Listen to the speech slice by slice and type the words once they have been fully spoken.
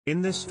In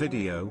this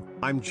video,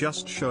 I'm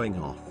just showing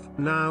off.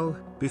 Now,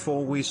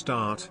 before we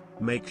start,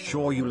 make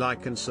sure you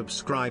like and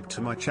subscribe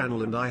to my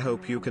channel, and I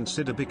hope you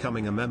consider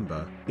becoming a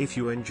member, if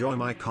you enjoy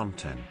my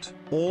content.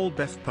 All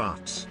BEFF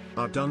parts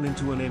are done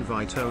into an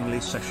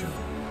invite-only session.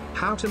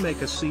 How to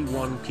make a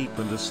C1 keep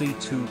and a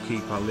C2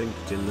 keep are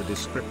linked in the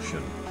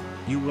description.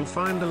 You will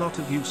find a lot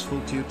of useful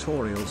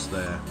tutorials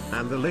there,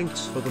 and the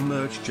links for the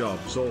merge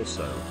jobs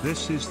also.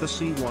 This is the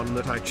C1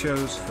 that I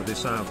chose for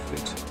this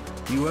outfit.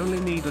 You only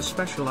need a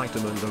special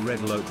item and the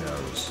red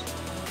logos.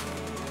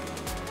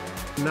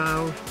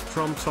 Now,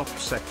 from top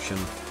section,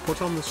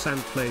 put on the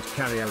sand plate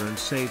carrier and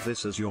save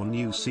this as your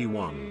new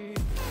C1.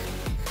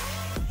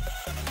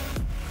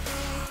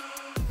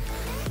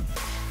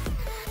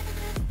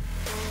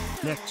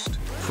 Next,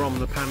 from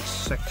the pants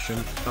section,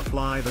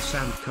 apply the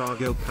sand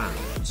cargo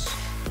pants.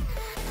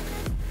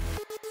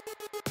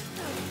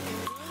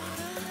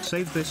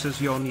 Save this as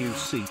your new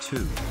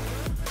C2.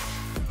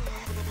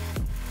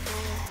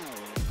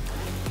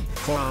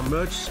 For our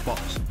merge spot,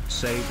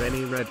 save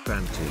any red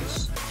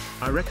panties.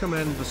 I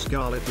recommend the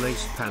scarlet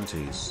lace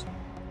panties.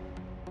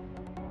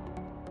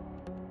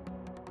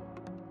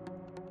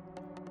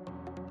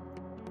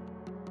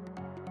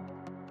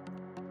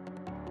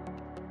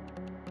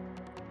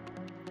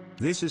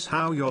 This is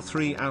how your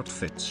 3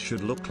 outfits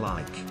should look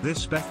like.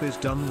 This BEFF is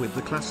done with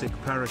the classic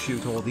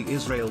parachute or the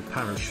Israel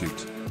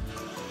parachute.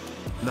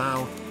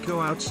 Now, go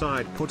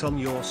outside, put on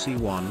your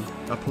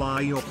C1,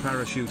 apply your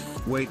parachute,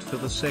 wait for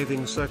the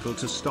saving circle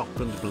to stop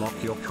and block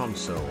your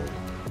console.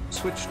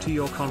 Switch to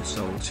your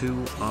console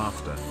 2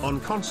 after. On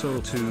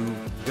console 2,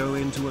 go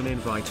into an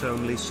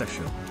invite-only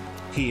session.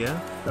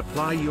 Here,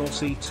 apply your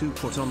C2,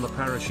 put on the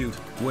parachute,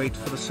 wait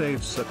for the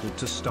save circle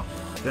to stop,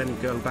 then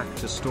go back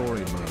to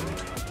story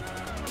mode.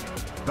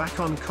 Back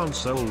on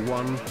console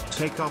 1,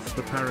 take off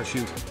the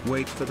parachute,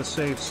 wait for the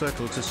save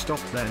circle to stop,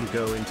 then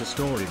go into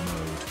story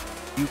mode.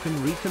 You can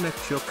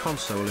reconnect your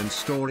console in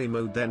story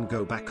mode, then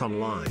go back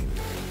online.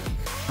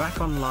 Back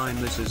online,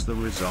 this is the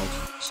result.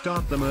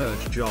 Start the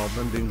merge job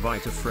and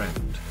invite a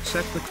friend.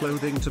 Set the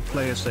clothing to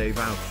player save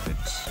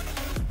outfits.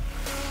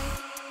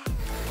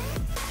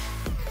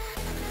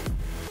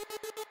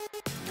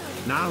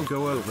 Now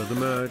go over the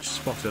merge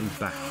spot and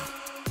back.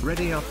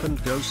 Ready up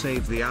and go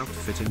save the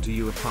outfit into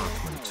your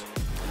apartment.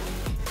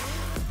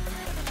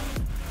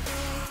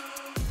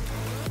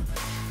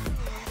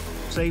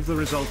 Save the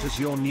result as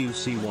your new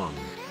C1.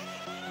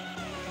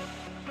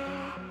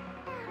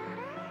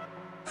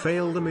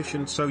 Fail the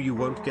mission so you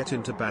won't get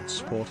into bad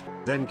spot,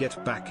 then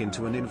get back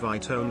into an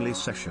invite-only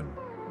session.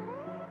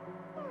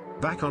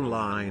 Back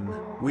online,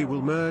 we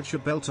will merge a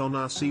belt on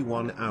our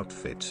C1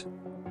 outfit.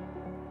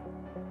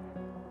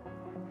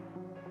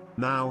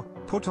 Now,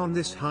 put on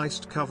this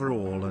heist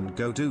coverall and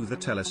go do the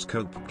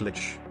telescope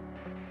glitch.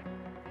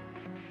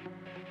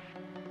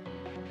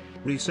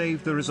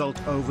 Resave the result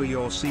over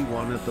your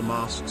C1 at the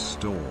mask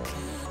store.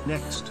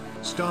 Next,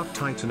 start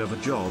Titan of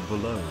a job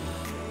alone.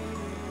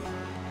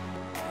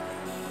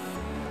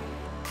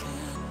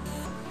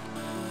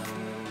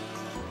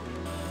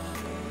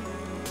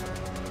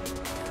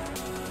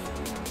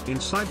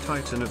 Inside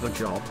Titan of a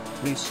job,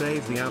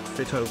 resave the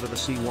outfit over the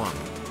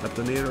C1, at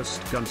the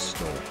nearest gun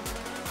store.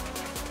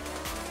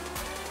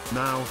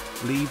 Now,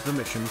 leave the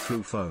mission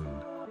through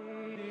phone.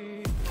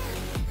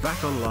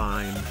 Back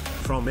online,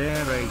 from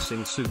Air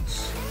Racing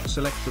Suits,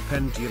 select the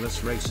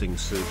Pendulous Racing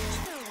Suit,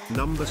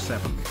 number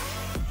 7.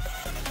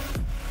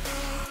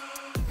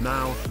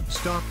 Now,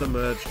 start the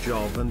merge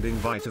job and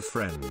invite a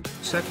friend.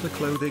 Set the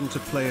clothing to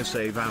player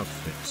save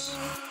outfits.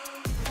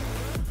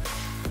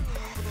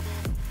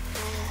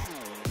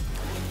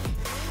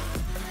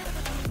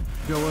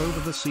 Go over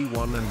the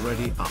C1 and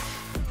ready up.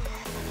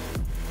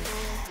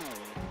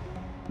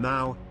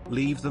 Now,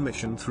 leave the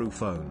mission through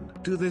phone.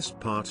 Do this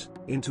part,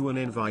 into an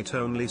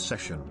invite-only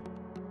session.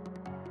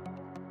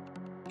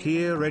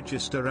 Here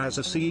register as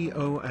a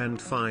CEO and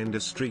find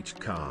a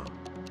streetcar.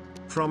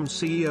 From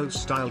CEO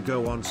style, go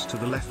once to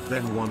the left,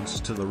 then once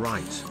to the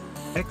right.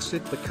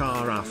 Exit the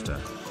car after.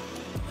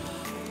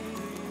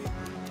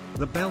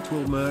 The belt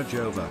will merge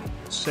over.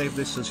 Save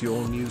this as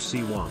your new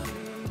C1.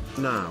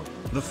 Now,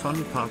 the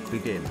fun part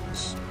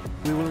begins.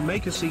 We will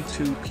make a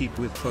C2 keep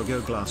with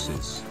Pogo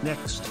glasses.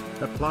 Next,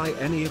 apply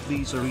any of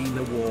these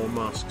arena war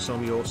masks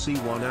on your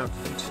C1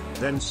 outfit,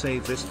 then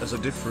save this as a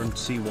different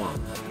C1.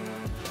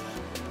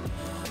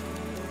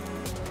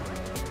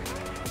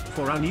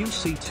 For our new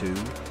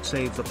C2,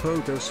 save the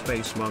Pogo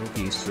Space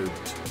Monkey suit.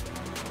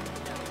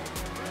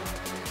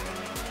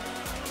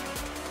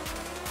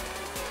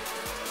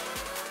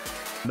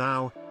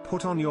 Now,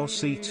 put on your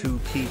C2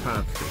 keep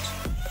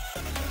outfit.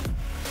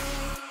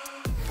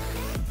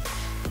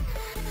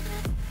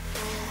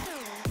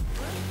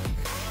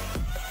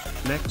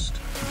 Next,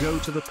 go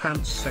to the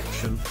pants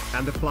section,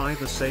 and apply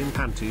the same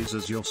panties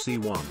as your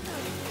C1.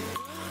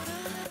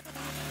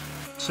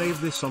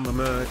 Save this on the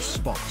merge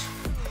spot.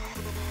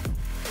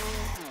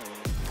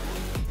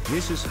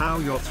 This is how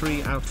your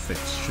 3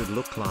 outfits should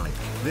look like.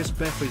 This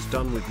BEFF is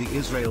done with the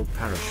Israel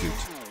parachute.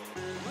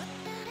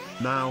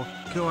 Now,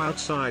 go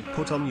outside,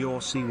 put on your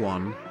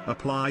C1,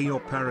 apply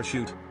your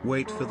parachute,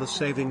 wait for the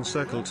saving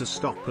circle to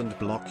stop and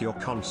block your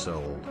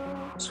console.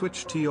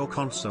 Switch to your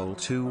console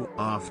 2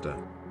 after.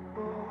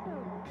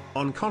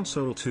 On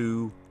console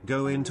 2,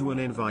 go into an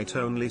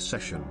invite-only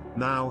session.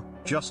 Now,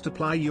 just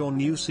apply your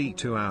new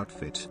C2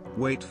 outfit,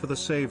 wait for the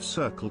save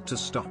circle to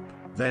stop,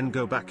 then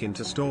go back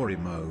into story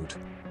mode.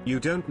 You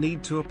don't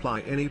need to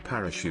apply any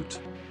parachute.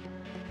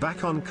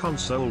 Back on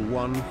console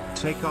 1,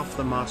 take off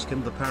the mask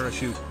and the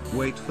parachute,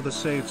 wait for the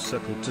save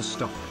circle to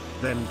stop,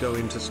 then go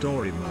into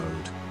story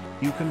mode.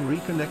 You can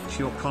reconnect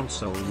your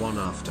console 1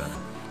 after.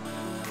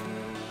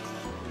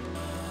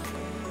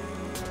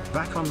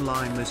 Back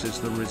online, this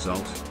is the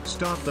result.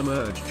 Start the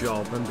merge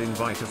job and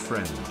invite a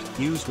friend.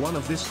 Use one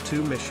of these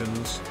 2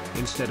 missions,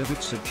 instead of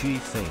it's a G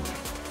thing.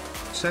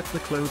 Set the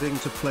clothing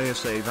to player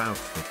save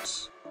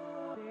outfits.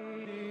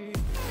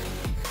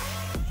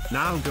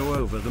 Now go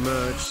over the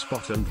merge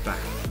spot and back.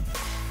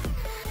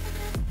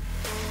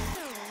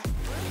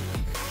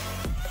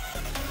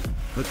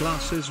 The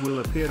glasses will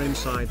appear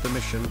inside the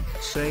mission.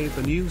 Save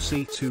the new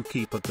C2,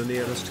 keep at the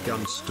nearest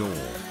gun store.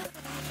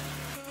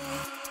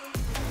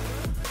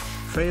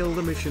 Fail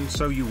the mission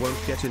so you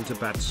won't get into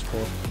bad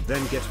spot,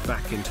 then get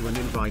back into an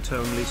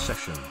invite-only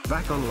session.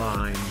 Back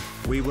online,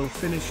 we will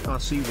finish our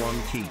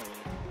C1 keep.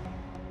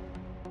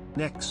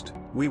 Next,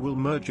 we will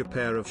merge a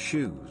pair of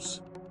shoes.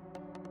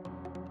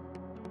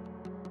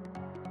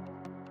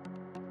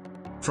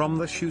 From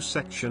the shoe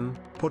section,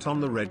 put on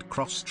the red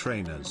cross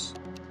trainers.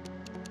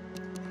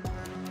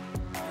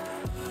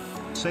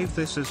 Save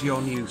this as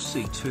your new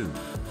C2.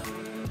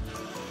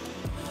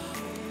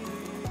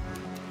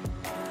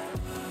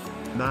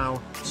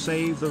 Now,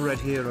 save the red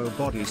hero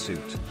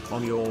bodysuit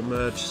on your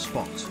merge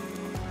spot.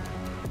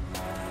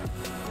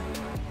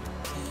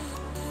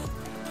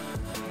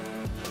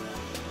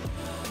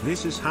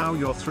 This is how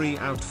your 3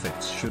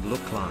 outfits should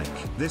look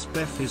like. This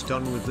BEFF is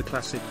done with the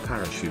classic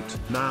parachute.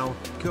 Now,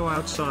 go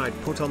outside,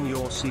 put on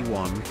your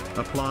C1,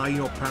 apply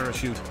your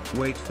parachute,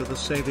 wait for the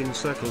saving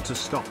circle to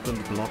stop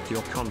and block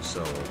your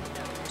console.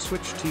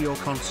 Switch to your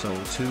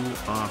console 2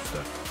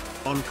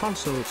 after. On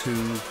console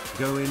 2,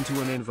 go into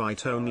an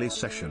invite-only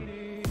session.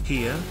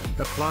 Here,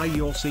 apply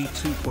your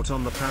C2, put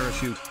on the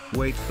parachute,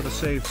 wait for the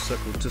save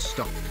circle to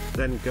stop,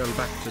 then go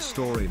back to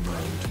story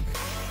mode.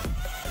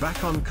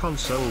 Back on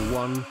console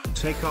 1,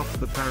 take off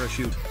the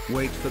parachute,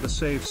 wait for the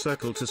save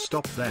circle to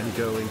stop, then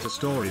go into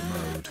story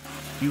mode.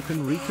 You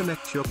can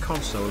reconnect your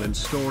console in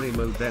story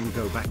mode, then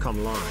go back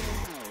online.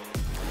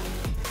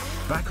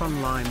 Back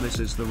online, this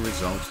is the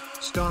result.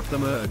 Start the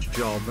merge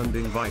job and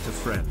invite a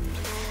friend.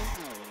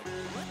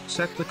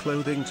 Set the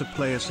clothing to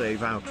player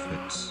save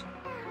outfits.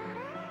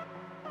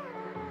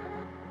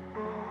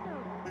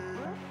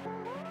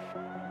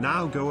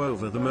 Now go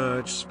over the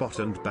merge spot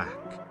and back.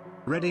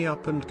 Ready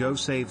up and go,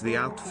 save the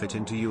outfit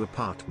into your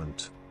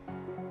apartment.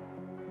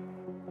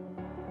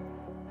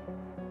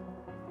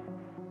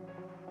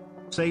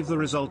 Save the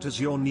result as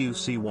your new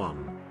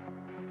C1.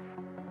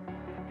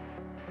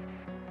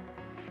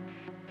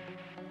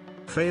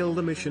 Fail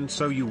the mission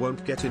so you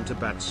won't get into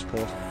bad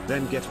spot,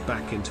 then get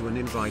back into an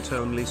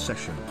invite-only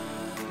session.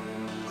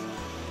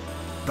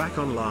 Back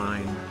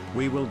online,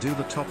 we will do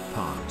the top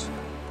part.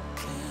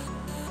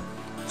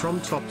 From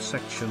top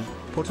section,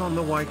 put on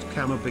the white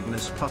camo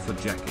bigness puffer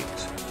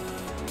jacket.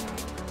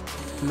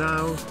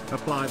 Now,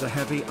 apply the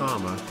heavy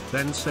armor,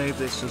 then save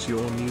this as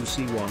your new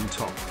C1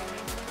 top.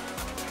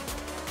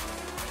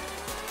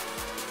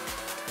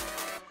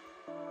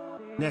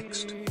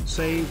 Next,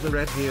 save the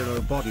red hero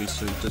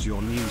bodysuit as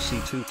your new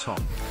C2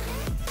 top.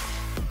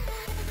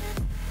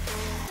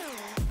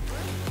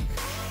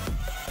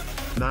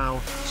 Now,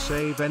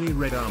 save any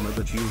red armor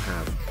that you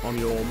have on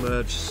your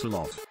merge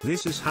slot.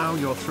 This is how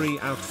your 3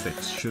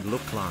 outfits should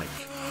look like.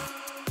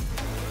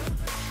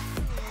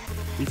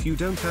 If you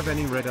don't have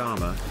any red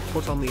armor,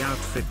 put on the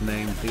outfit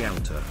named the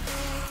outer.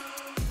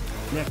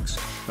 Next,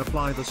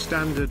 apply the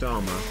standard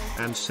armor,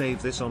 and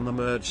save this on the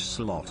merge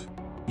slot.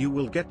 You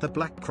will get the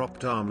black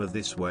cropped armor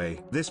this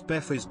way. This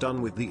BEFF is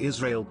done with the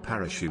Israel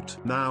parachute.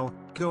 Now,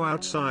 go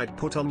outside,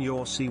 put on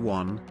your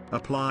C1,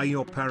 apply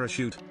your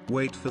parachute,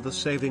 wait for the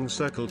saving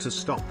circle to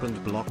stop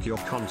and block your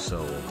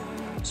console.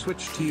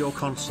 Switch to your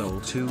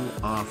console 2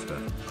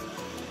 after.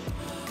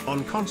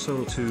 On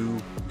console 2,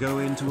 go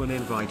into an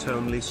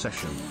invite-only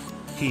session.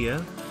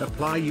 Here,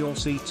 apply your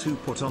C2,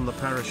 put on the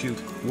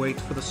parachute, wait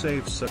for the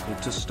save circle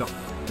to stop,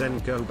 then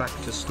go back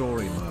to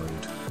story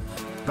mode.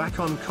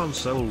 Back on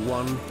console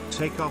 1,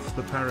 take off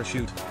the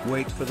parachute,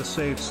 wait for the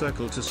save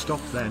circle to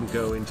stop, then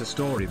go into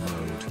story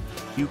mode.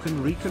 You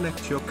can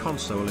reconnect your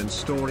console in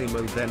story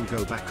mode, then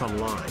go back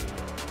online.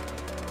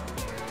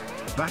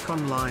 Back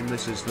online,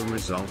 this is the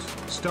result.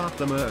 Start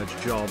the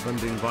merge job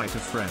and invite a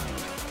friend.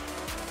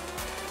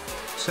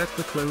 Set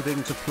the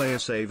clothing to player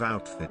save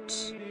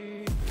outfits.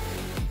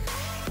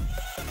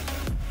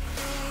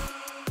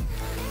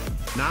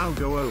 Now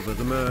go over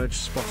the merge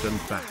spot and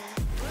back.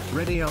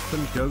 Ready up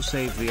and go,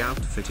 save the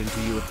outfit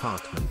into your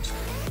apartment.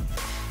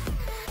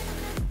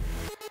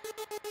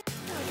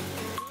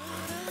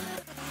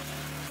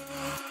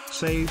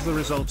 Save the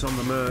result on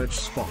the merge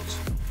spot.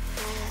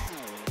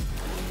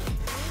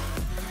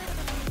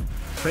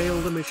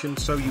 Fail the mission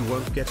so you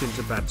won't get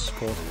into bad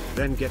spot,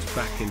 then get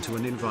back into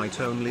an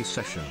invite-only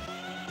session.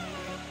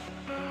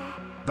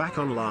 Back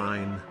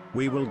online,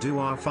 we will do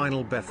our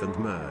final BEFF and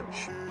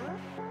merge.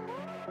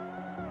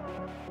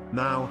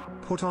 Now,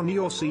 put on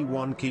your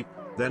C1 keep,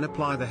 then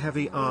apply the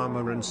heavy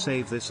armor and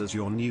save this as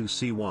your new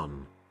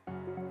C1.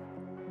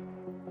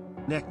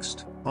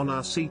 Next, on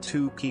our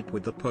C2 keep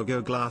with the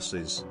Pogo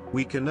glasses,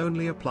 we can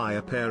only apply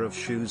a pair of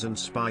shoes and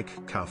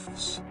spike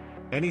cuffs.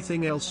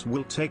 Anything else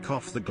will take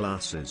off the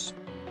glasses.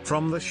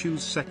 From the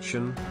shoes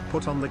section,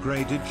 put on the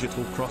grey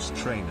digital cross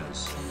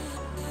trainers.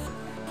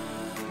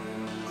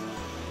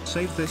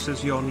 Save this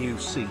as your new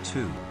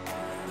C2.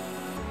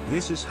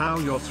 This is how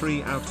your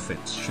 3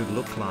 outfits should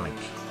look like.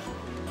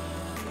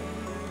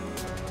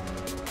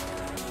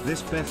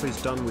 This BEFF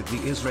is done with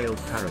the Israel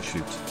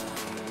parachute.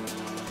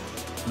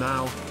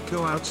 Now,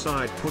 go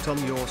outside, put on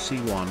your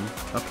C1,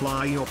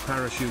 apply your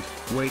parachute,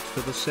 wait for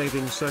the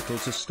saving circle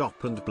to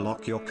stop and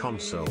block your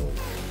console.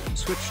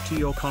 Switch to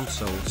your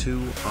console 2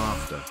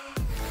 after.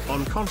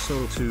 On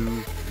console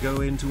 2,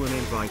 go into an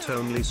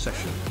invite-only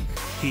session.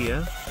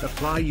 Here,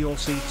 apply your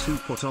C2,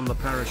 put on the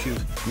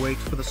parachute, wait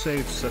for the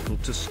save circle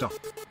to stop,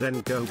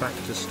 then go back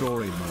to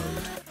story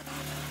mode.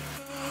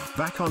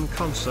 Back on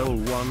console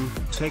 1,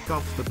 take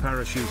off the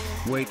parachute,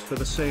 wait for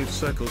the save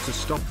circle to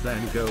stop,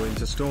 then go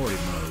into story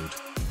mode.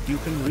 You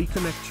can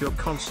reconnect your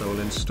console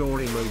in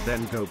story mode,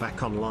 then go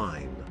back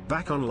online.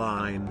 Back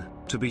online,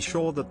 to be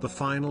sure that the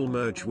final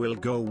merge will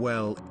go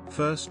well,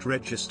 first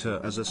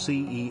register as a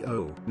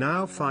CEO.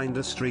 Now find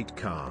a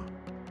streetcar.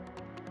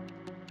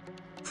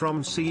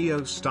 From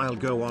CEO style,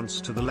 go once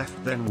to the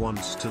left, then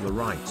once to the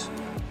right.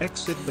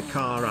 Exit the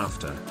car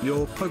after.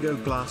 Your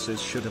Pogo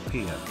glasses should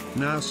appear.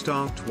 Now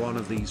start one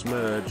of these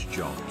merge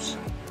jobs.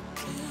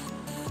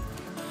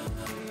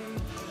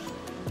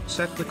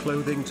 Set the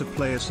clothing to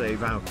player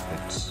save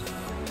outfits.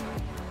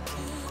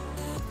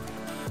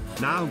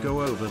 Now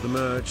go over the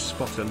merge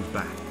spot and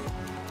back.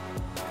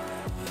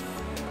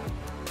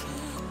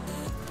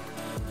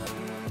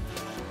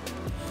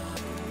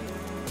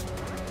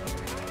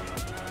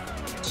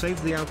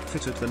 Save the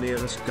outfit at the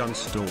nearest gun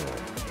store.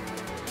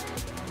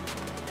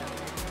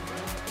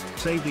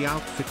 Save the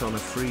outfit on a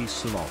free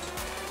slot.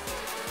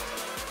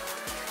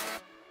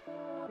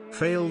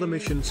 Fail the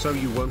mission so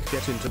you won't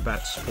get into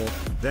bad spot,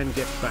 then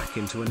get back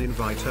into an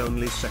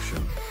invite-only session.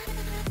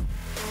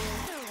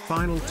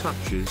 Final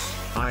touches,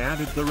 I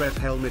added the red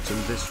helmet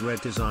and this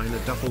red designer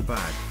duffel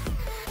bag.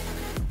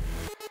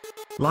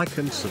 Like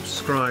and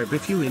subscribe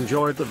if you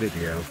enjoyed the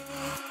video.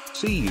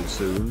 See you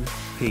soon,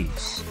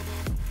 peace.